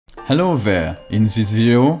Hello there! In this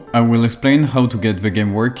video, I will explain how to get the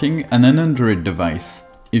game working on an Android device.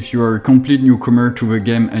 If you are a complete newcomer to the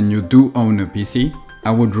game and you do own a PC,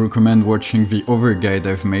 I would recommend watching the other guide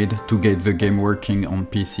I've made to get the game working on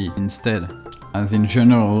PC instead, as in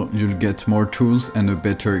general you'll get more tools and a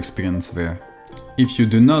better experience there. If you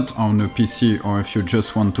do not own a PC or if you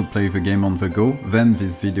just want to play the game on the go, then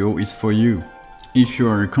this video is for you. If you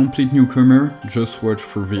are a complete newcomer, just watch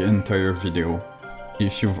through the entire video.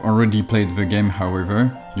 If you've already played the game,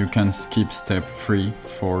 however, you can skip step 3,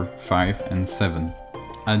 4, 5 and 7.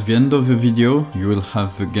 At the end of the video, you will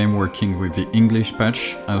have the game working with the English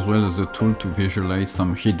patch as well as a tool to visualize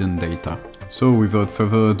some hidden data. So without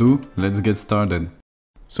further ado, let's get started.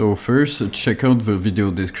 So first, check out the video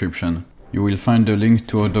description. You will find a link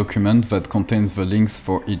to a document that contains the links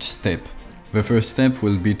for each step. The first step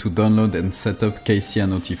will be to download and set up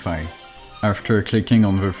Kcanotify. After clicking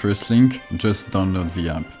on the first link, just download the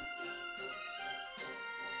app.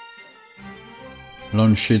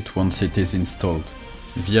 Launch it once it is installed.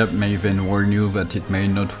 The app may then warn you that it may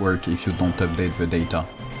not work if you don't update the data.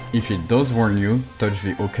 If it does warn you, touch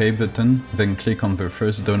the OK button, then click on the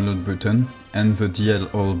first download button and the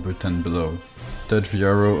DL All button below. Touch the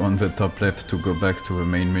arrow on the top left to go back to the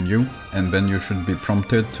main menu, and then you should be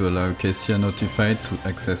prompted to allow Kcanotify to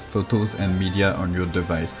access photos and media on your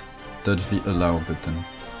device. Touch the Allow button.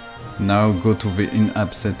 Now go to the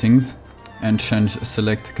in-app settings and change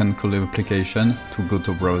Select KanColle application to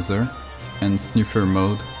GotoBrowser and Sniffer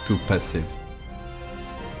mode to Passive.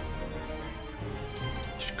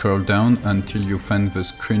 Scroll down until you find the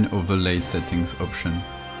Screen Overlay Settings option.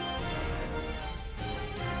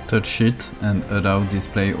 Touch it and allow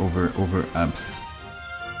display over other apps.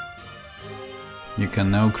 You can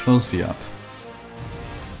now close the app.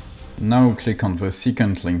 Now click on the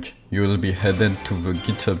second link. You will be headed to the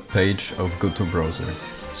GitHub page of GotoBrowser.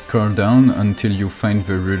 Scroll down until you find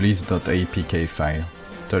the release.apk file.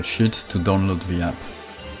 Touch it to download the app.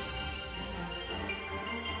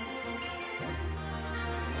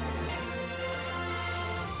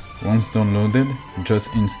 Once downloaded,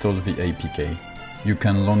 just install the APK. You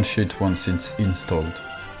can launch it once it's installed.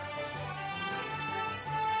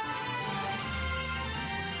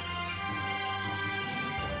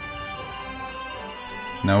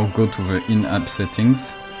 Now go to the in-app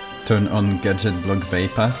settings, turn on Gadget Block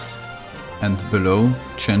Bypass, and below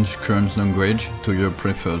change current language to your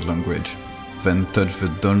preferred language. Then touch the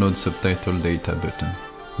Download Subtitle Data button.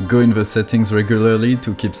 Go in the settings regularly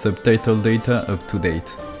to keep subtitle data up to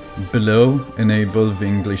date. Below, enable the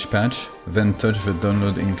English patch, then touch the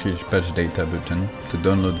Download English Patch Data button to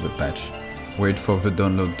download the patch. Wait for the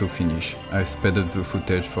download to finish. I speeded the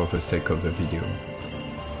footage for the sake of the video.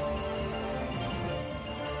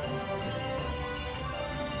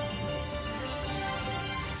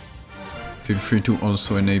 Feel free to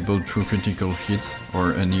also enable True Critical Hits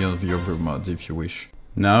or any of the other mods if you wish.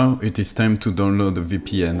 Now it is time to download a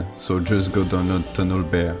VPN, so just go download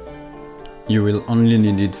𝗃𝗏𝗃𝗀. You will only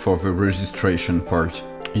need it for the registration part.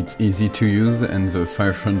 It's easy to use and the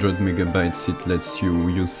 500 megabytes it lets you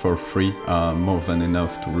use for free are more than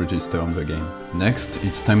enough to register on the game. Next,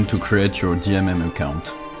 it's time to create your 𝗃𝗵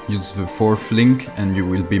account. Use the fourth link and you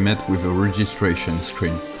will be met with a registration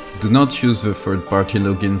screen. Do not use the third-party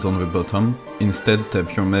logins on the bottom, instead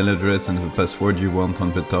type your mail address and the password you want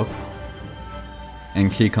on the top,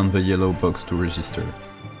 and click on the yellow box to register.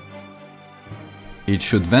 It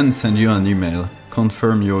should then send you an email.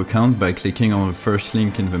 Confirm your account by clicking on the first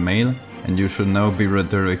link in the mail, and you should now be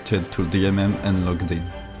redirected to 𝗃𝗵 and logged in.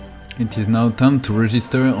 It is now time to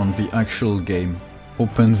register on the actual game.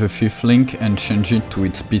 Open the fifth link and change it to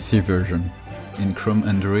its PC version. In Chrome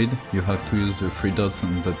Android, you have to use the three dots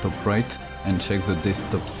on the top right and check the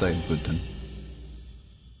desktop side button.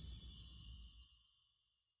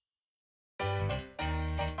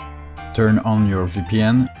 Turn on your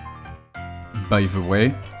VPN. By the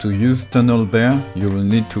way, to use 𝗃𝗏𝗃𝗀, you will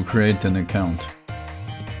need to create an account.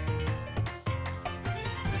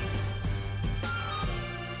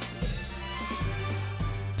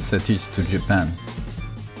 Set it to Japan.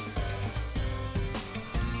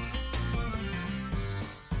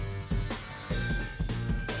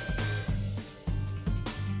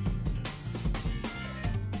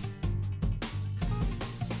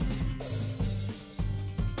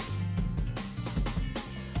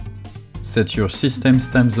 Set your system's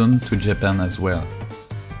time zone to Japan as well.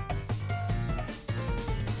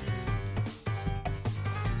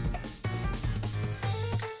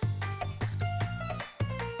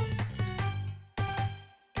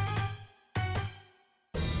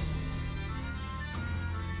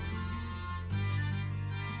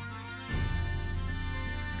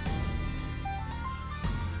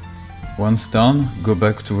 Once done, go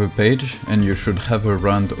back to the page and you should have a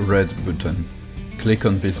round red button. Click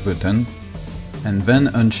on this button and then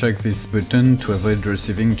uncheck this button to avoid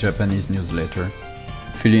receiving Japanese newsletter.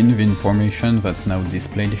 Fill in the information that's now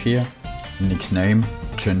displayed here: nickname,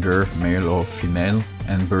 gender, male or female,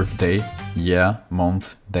 and birthday, year,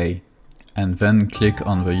 month, day. And then click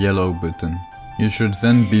on the yellow button. You should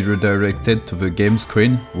then be redirected to the game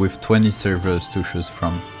screen with 20 servers to choose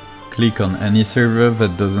from. Click on any server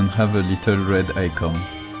that doesn't have a little red icon.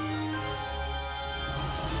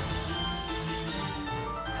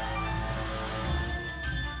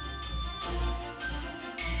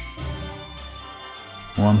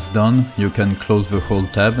 Once done, you can close the whole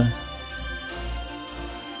tab.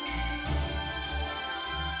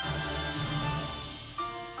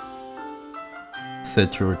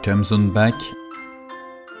 Set your time zone back.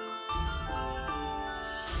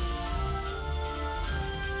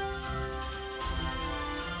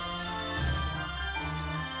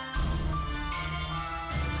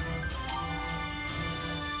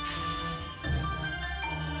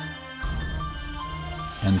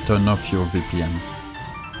 And turn off your VPN.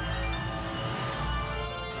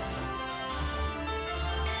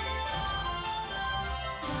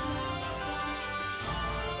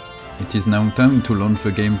 It is now time to launch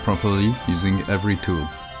the game properly using every tool.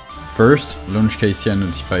 First, launch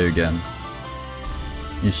Kcanotify again.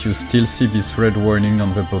 If you still see this red warning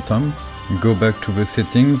on the bottom, go back to the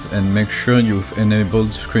settings and make sure you've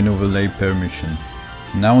enabled screen overlay permission.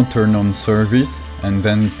 Now turn on service and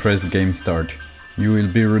then press game start. You will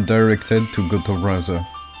be redirected to GotoBrowser.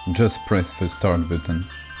 Just press the start button.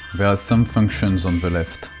 There are some functions on the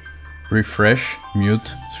left: refresh,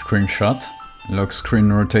 mute, screenshot, lock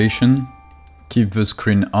screen rotation, keep the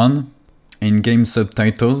screen on, in-game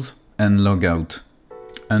subtitles, and log out.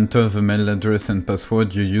 Enter the mail address and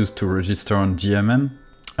password you used to register on 𝗵𝗵𝗶,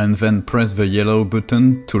 and then press the yellow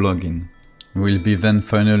button to log in. You will be then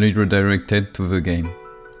finally redirected to the game.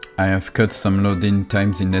 I have cut some loading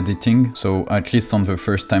times in editing, so at least on the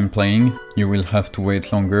first time playing, you will have to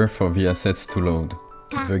wait longer for the assets to load.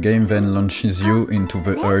 The game then launches you into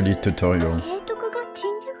the early tutorial.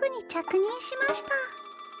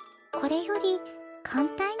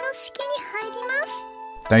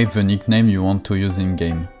 Type the nickname you want to use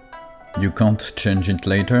in-game. You can't change it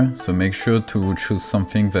later, so make sure to choose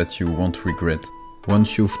something that you won't regret.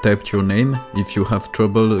 Once you've typed your name, if you have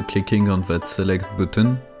trouble clicking on that select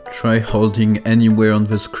button, try holding anywhere on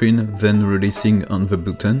the screen, then releasing on the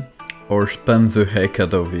button, or spam the heck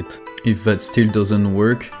out of it. If that still doesn't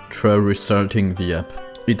work, try restarting the app.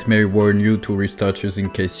 It may warn you to restart using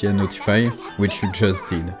Kcanotify, which you just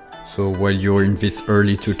did. So while you're in this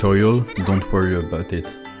early tutorial, don't worry about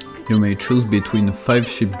it. You may choose between 5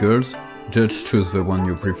 ship girls, just choose the one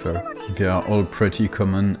you prefer. They are all pretty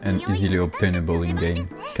common and easily obtainable in-game.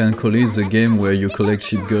 KanColle is a game where you collect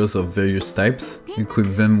ship girls of various types, equip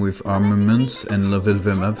them with armaments and level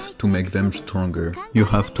them up to make them stronger. You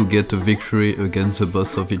have to get a victory against the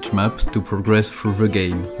boss of each map to progress through the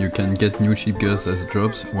game. You can get new ship girls as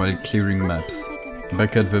drops while clearing maps.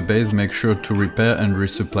 Back at the base, make sure to repair and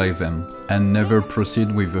resupply them, and never proceed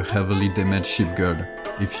with a heavily damaged ship girl.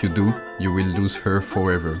 If you do, you will lose her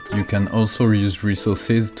forever. You can also use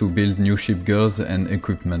resources to build new ship girls and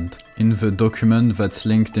equipment. In the document that's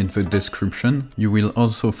linked in the description, you will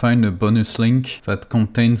also find a bonus link that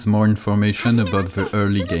contains more information about the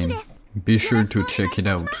early game. Be sure to check it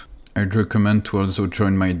out. I'd recommend to also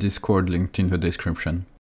join my Discord linked in the description.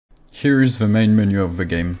 Here is the main menu of the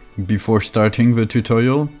game. Before starting the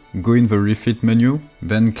tutorial, go in the refit menu,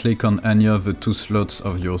 then click on any of the 2 slots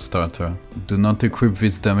of your starter. Do not equip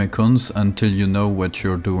these icons until you know what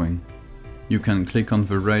you're doing. You can click on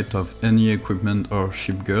the right of any equipment or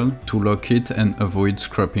ship girl to lock it and avoid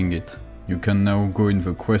scrapping it. You can now go in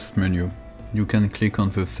the quest menu. You can click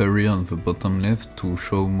on the ferry on the bottom left to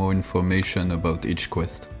show more information about each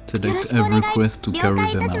quest. Select every quest to carry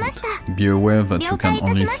them out. Be aware that you can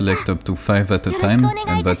only select up to 5 at a time,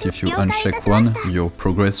 and that if you uncheck one, your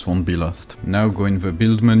progress won't be lost. Now go in the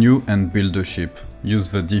build menu and build a ship. Use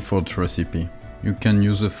the default recipe. You can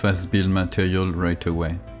use a fast build material right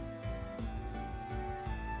away.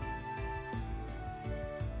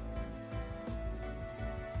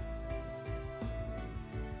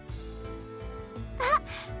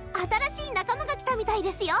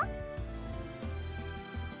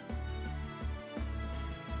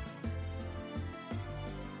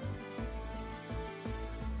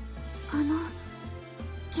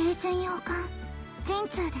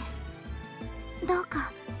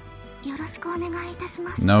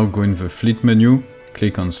 Now go in the fleet menu,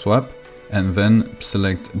 click on swap, and then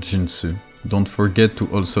select Jinsu. Don't forget to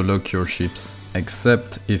also lock your ships,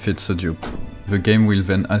 except if it's a dupe. The game will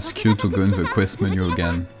then ask you to go in the quest menu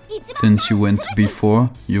again. Since you went before,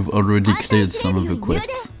 you've already cleared some of the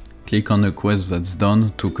quests. Click on a quest that's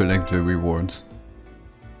done to collect the rewards.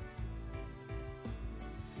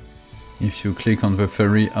 If you click on the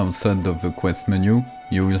ferry outside of the quest menu,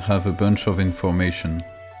 you will have a bunch of information.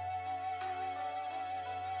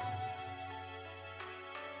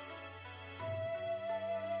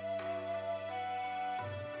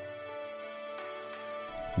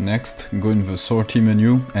 Next, go in the sortie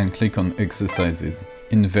menu and click on exercises.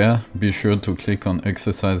 In there, be sure to click on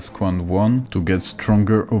exercise squad 1 to get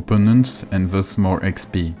stronger opponents and thus more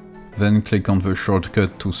XP. Then click on the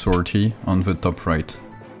shortcut to sortie on the top right.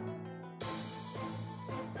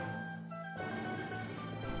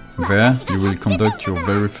 There, you will conduct your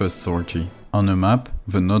very first sortie. On a map,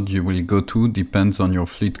 the node you will go to depends on your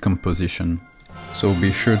fleet composition. So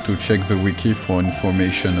be sure to check the wiki for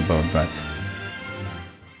information about that.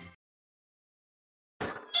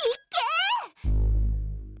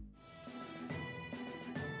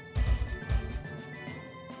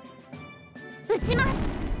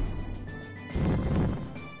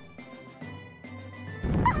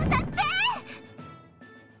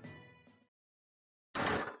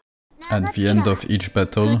 At the end of each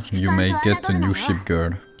battle, you may get a new ship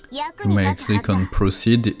girl. You may click on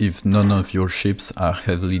proceed if none of your ships are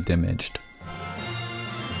heavily damaged.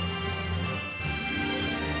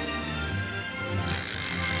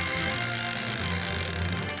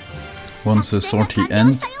 Once the sortie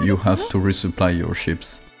ends, you have to resupply your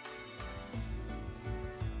ships.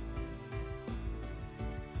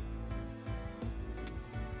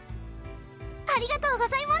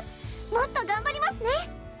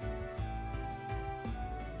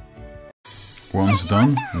 Once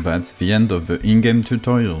done, that's the end of the in-game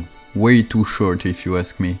tutorial. Way too short if you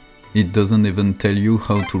ask me. It doesn't even tell you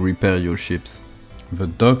how to repair your ships. The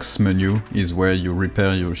docks menu is where you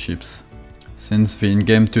repair your ships. Since the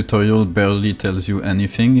in-game tutorial barely tells you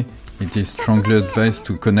anything, it is strongly advised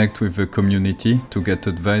to connect with the community to get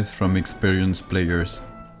advice from experienced players.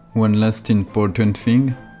 One last important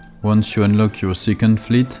thing, once you unlock your second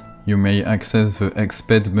fleet, you may access the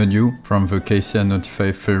exped menu from the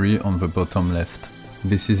Kcanotify ferry on the bottom left.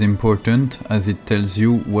 This is important as it tells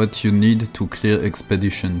you what you need to clear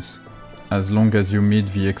expeditions. As long as you meet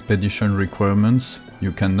the expedition requirements,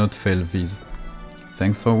 you cannot fail these.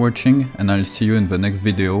 Thanks for watching and I'll see you in the next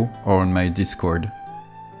video or on my Discord.